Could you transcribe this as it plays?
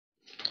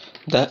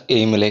The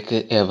എയിമിലേക്ക്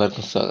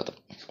ഏവർക്കും സ്വാഗതം.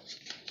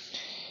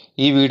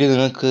 ഈ വീഡിയോ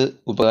നിങ്ങൾക്ക്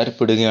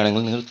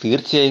ഉപകാരപ്പെടുകയാണെങ്കിൽ നിങ്ങൾ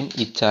തീർച്ചയായും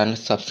ഈ ചാനൽ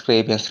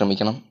സബ്സ്ക്രൈബ് ചെയ്യാൻ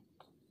ശ്രമിക്കണം.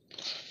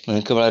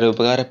 നിങ്ങൾക്ക് വളരെ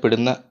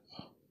ഉപകാരപ്പെടുന്ന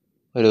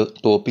ഒരു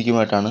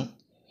ടോപ്പിക്കുമായിട്ടാണ്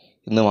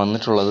ഇന്ന്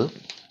വന്നിട്ടുള്ളത്.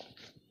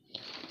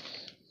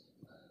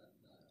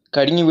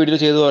 കഴിഞ്ഞ വീഡിയോ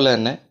ചെയ്തതുപോലെ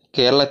തന്നെ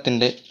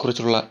കേരളത്തിൻ്റെ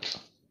കുറിച്ചുള്ള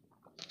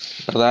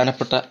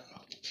പ്രധാനപ്പെട്ട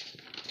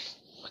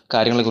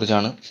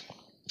കാര്യങ്ങളെക്കുറിച്ചാണ്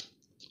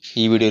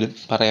ഈ വീഡിയോയിൽ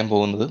പറയാൻ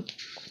പോകുന്നത്.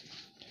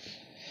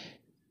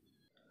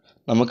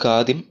 നമുക്ക്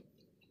ആദ്യം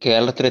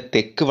കേരളത്തിലെ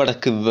തെക്ക്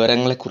വടക്ക്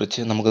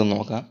വിവരങ്ങളെക്കുറിച്ച് നമുക്ക്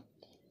നോക്കാം.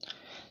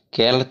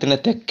 കേരളത്തിൻ്റെ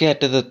തെക്കേ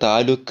അറ്റത്ത്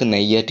താലൂക്ക്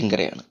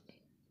നെയ്യാറ്റിൻകരയാണ്,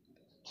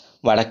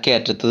 വടക്കേ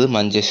അറ്റത്തത്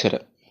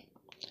മഞ്ചേശ്വരം.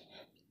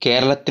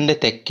 കേരളത്തിൻ്റെ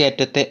തെക്കേ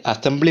അറ്റത്തെ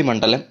അസംബ്ലി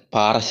മണ്ഡലം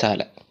പാറശാല,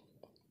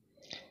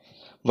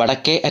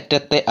 വടക്കേ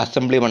അറ്റത്തെ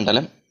അസംബ്ലി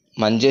മണ്ഡലം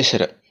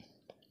മഞ്ചേശ്വരം.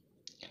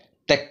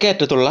 തെക്കേ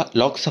അറ്റത്തുള്ള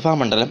ലോക്സഭാ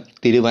മണ്ഡലം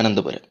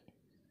തിരുവനന്തപുരം.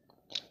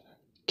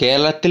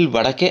 കേരളത്തിൽ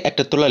വടക്കേ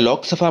അറ്റത്തുള്ള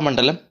ലോക്സഭാ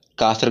മണ്ഡലം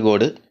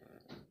കാസർഗോഡ്.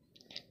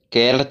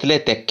 കേരളത്തിലെ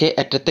തെക്കേ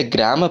അറ്റത്തെ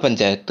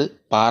ഗ്രാമപഞ്ചായത്ത്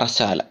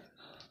പാറശാല.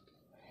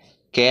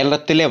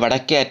 കേരളത്തിലെ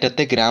വടക്കേ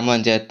അറ്റത്തെ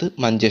ഗ്രാമപഞ്ചായത്ത്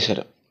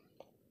മഞ്ചേശ്വരം.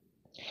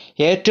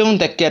 ഏറ്റവും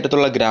തെക്കേ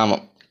അറ്റത്തുള്ള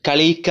ഗ്രാമം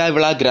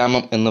കളിയിക്കാവിള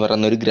ഗ്രാമം എന്ന്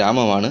പറയുന്ന ഒരു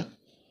ഗ്രാമമാണ്.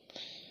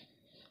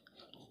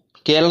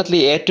 കേരളത്തിലെ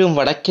ഏറ്റവും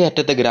വടക്കേ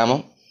അറ്റത്തെ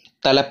ഗ്രാമം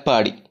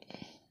തലപ്പാടി.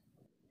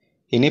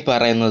 ഇനി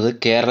പറയുന്നത്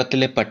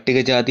കേരളത്തിലെ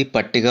പട്ടികജാതി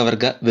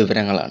പട്ടികവർഗ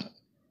വിവരങ്ങളാണ്.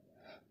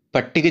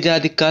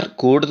 പട്ടികജാതിക്കാർ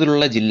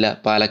കൂടുതലുള്ള ജില്ല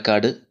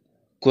പാലക്കാട്,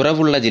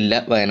 കുറവുള്ള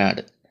ജില്ല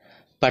വയനാട്.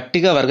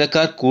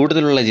 പട്ടികവർഗക്കാർ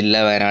കൂടുതലുള്ള ജില്ല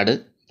വയനാട്,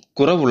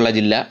 കുറവുള്ള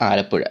ജില്ല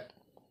ആലപ്പുഴ.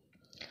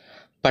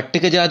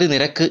 പട്ടികജാതി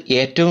നിരക്ക്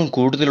ഏറ്റവും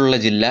കൂടുതലുള്ള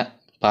ജില്ല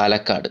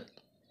പാലക്കാട്.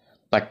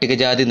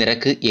 പട്ടികജാതി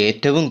നിരക്ക്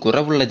ഏറ്റവും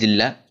കുറവുള്ള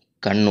ജില്ല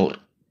കണ്ണൂർ.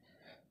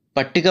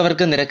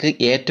 പട്ടികവർഗ നിരക്ക്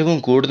ഏറ്റവും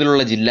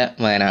കൂടുതലുള്ള ജില്ല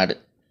വയനാട്.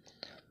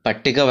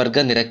 പട്ടികവർഗ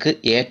നിരക്ക്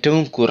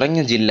ഏറ്റവും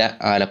കുറഞ്ഞ ജില്ല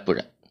ആലപ്പുഴ.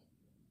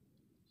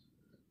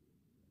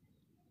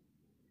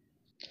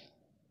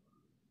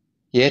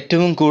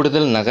 ഏറ്റവും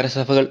കൂടുതൽ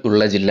നഗരസഭകൾ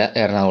ഉള്ള ജില്ല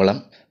എറണാകുളം.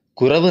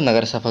 കുറവ്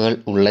നഗരസഭകൾ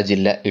ഉള്ള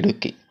ജില്ല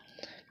ഇടുക്കി.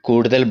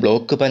 കൂടുതൽ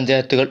ബ്ലോക്ക്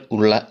പഞ്ചായത്തുകൾ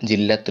ഉള്ള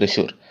ജില്ല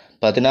തൃശ്ശൂർ.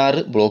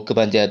 16 ബ്ലോക്ക്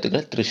പഞ്ചായത്തുകൾ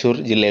തൃശ്ശൂർ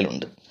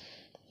ജില്ലയിലുണ്ട്.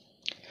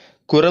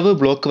 കുറവ്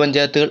ബ്ലോക്ക്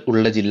പഞ്ചായത്തുകൾ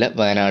ഉള്ള ജില്ല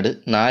വയനാട്.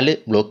 4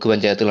 ബ്ലോക്ക്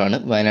പഞ്ചായത്തുകളാണ്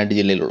വയനാട്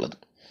ജില്ലയിലുള്ളത്.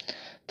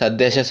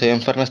 തദ്ദേശ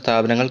സ്വയംഭരണ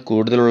സ്ഥാപനങ്ങൾ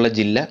കൂടുതലുള്ള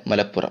ജില്ല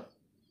മലപ്പുറം.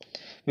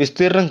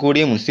 വിസ്തീർണം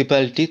കൂടിയ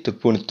മുനിസിപ്പാലിറ്റി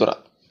തൃപ്പൂണിത്തുറ.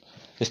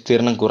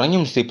 വിസ്തീർണം കുറഞ്ഞ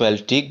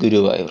മുനിസിപ്പാലിറ്റി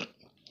ഗുരുവായൂർ.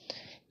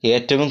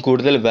 ഏറ്റവും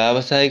കൂടുതൽ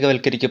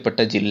വ്യാവസായികവൽക്കരിക്കപ്പെട്ട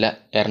ജില്ല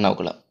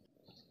എറണാകുളം.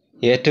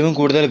 ഏറ്റവും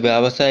കൂടുതൽ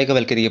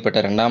വ്യാവസായികവൽക്കരിക്കപ്പെട്ട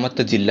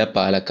രണ്ടാമത്തെ ജില്ല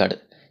പാലക്കാട്.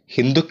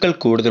 ഹിന്ദുക്കൾ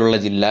കൂടുതലുള്ള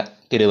ജില്ല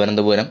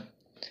തിരുവനന്തപുരം.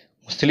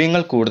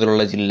 മുസ്ലിങ്ങൾ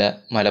കൂടുതലുള്ള ജില്ല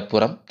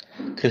മലപ്പുറം.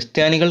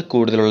 ക്രിസ്ത്യാനികൾ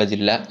കൂടുതലുള്ള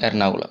ജില്ല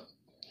എറണാകുളം.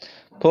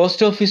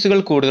 പോസ്റ്റ്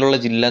ഓഫീസുകൾ കൂടുതലുള്ള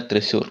ജില്ല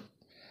തൃശ്ശൂർ.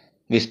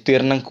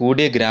 വിസ്തീർണം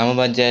കൂടിയ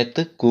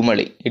ഗ്രാമപഞ്ചായത്ത്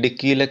കുമളി.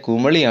 ഇടുക്കിയിലെ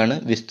കുമളിയാണ്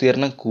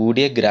വിസ്തീർണം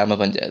കൂടിയ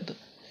ഗ്രാമപഞ്ചായത്ത്.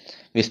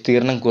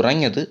 വിസ്തീർണം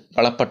കുറഞ്ഞത്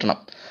വളപട്ടണം.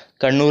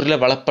 കണ്ണൂരിലെ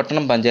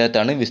വളപട്ടണം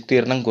പഞ്ചായത്താണ്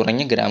വിസ്തീർണം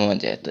കുറഞ്ഞ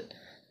ഗ്രാമപഞ്ചായത്ത്.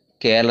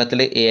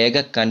 കേരളത്തിലെ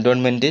ഏക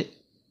കൻ്റോൺമെൻറ്റ്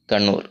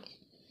കണ്ണൂർ.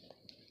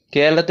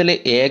 കേരളത്തിലെ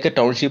ഏക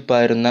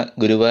ടൗൺഷിപ്പായിരുന്ന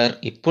ഗുരുവായൂർ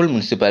ഇപ്പോൾ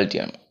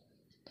മുനിസിപ്പാലിറ്റിയാണ്.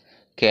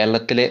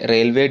 കേരളത്തിലെ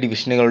റെയിൽവേ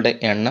ഡിവിഷനുകളുടെ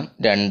എണ്ണം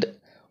 2.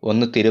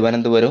 ഒന്ന്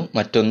തിരുവനന്തപുരവും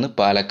മറ്റൊന്ന്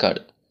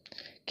പാലക്കാട്.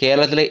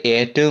 കേരളത്തിലെ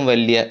ഏറ്റവും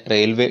വലിയ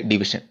റെയിൽവേ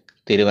ഡിവിഷൻ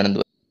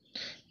തിരുവനന്തപുരം.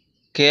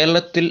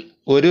 കേരളത്തിൽ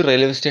ഒരു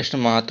റെയിൽവേ സ്റ്റേഷൻ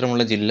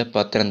മാത്രമുള്ള ജില്ല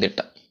പത്തനംതിട്ട.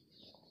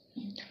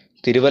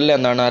 തിരുവല്ല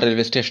എന്നാണ് ആ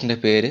റെയിൽവേ സ്റ്റേഷൻ്റെ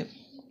പേര്.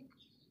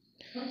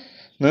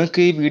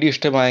 നിങ്ങൾക്ക് ഈ വീഡിയോ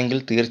ഇഷ്ടമായെങ്കിൽ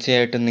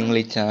തീർച്ചയായിട്ടും നിങ്ങൾ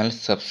ഈ ചാനൽ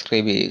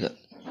സബ്സ്ക്രൈബ് ചെയ്യുക.